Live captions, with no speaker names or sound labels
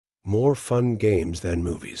More fun games than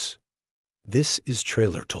movies. This is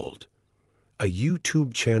TrailerTold, a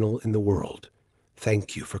YouTube channel in the world.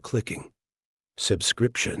 Thank you for clicking.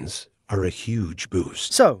 Subscriptions are a huge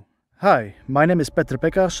boost. So, hi, my name is Petr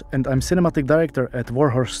Pekaš and I'm cinematic director at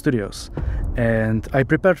Warhorse Studios. And I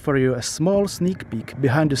prepared for you a small sneak peek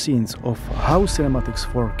behind the scenes of how cinematics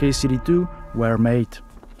for KCD2 were made.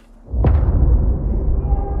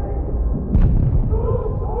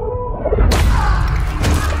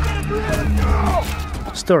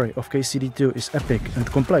 Story of KCD2 is epic and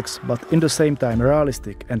complex, but in the same time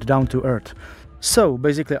realistic and down to earth. So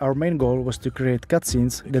basically our main goal was to create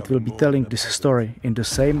cutscenes that will be telling this story in the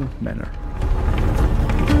same manner.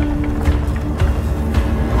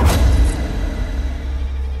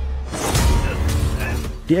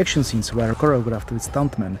 The action scenes were choreographed with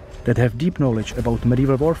stuntmen that have deep knowledge about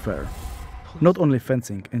medieval warfare. Not only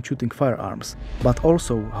fencing and shooting firearms, but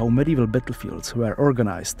also how medieval battlefields were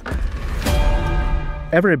organized.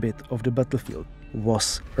 Every bit of the battlefield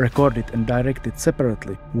was recorded and directed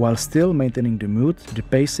separately, while still maintaining the mood, the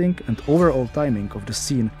pacing and overall timing of the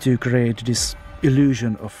scene to create this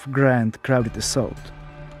illusion of grand, crowded assault.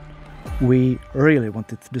 We really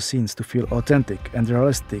wanted the scenes to feel authentic and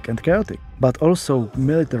realistic and chaotic, but also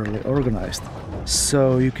militarily organized,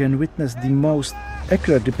 so you can witness the most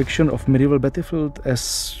accurate depiction of medieval battlefield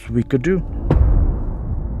as we could do.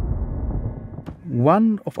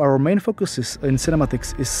 One of our main focuses in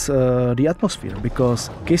cinematics is the atmosphere, because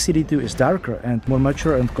KCD2 is darker and more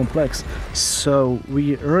mature and complex, so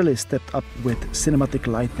we really stepped up with cinematic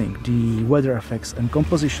lighting, the weather effects and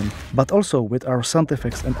composition, but also with our sound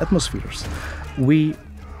effects and atmospheres. We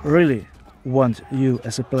really want you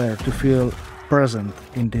as a player to feel present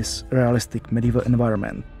in this realistic medieval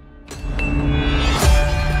environment.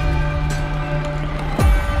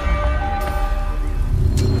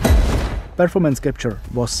 Performance capture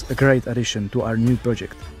was a great addition to our new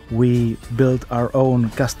project. We built our own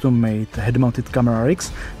custom-made head-mounted camera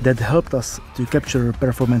rigs that helped us to capture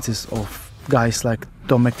performances of guys like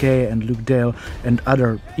Tom McKay and Luke Dale and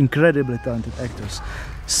other incredibly talented actors.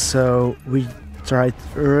 So we tried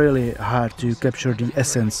really hard to capture the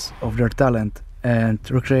essence of their talent and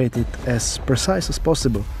recreate it as precise as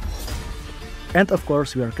possible. And of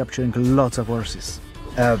course we are capturing lots of horses.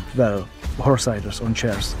 Well, horse riders on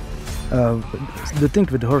chairs. The thing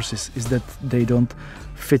with horses is that they don't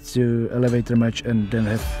fit to elevator much and then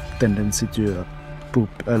have tendency to poop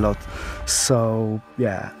a lot. So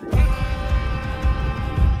yeah.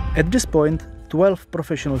 At this point, 12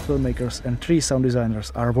 professional filmmakers and 3 sound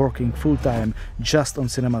designers are working full-time just on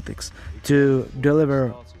cinematics to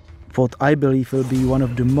deliver what I believe will be one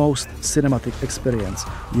of the most cinematic experience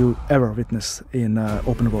you ever witness in an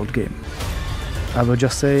open-world game. I will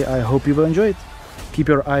just say I hope you will enjoy it. Keep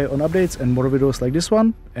your eye on updates and more videos like this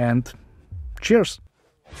one, and cheers!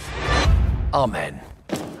 Amen.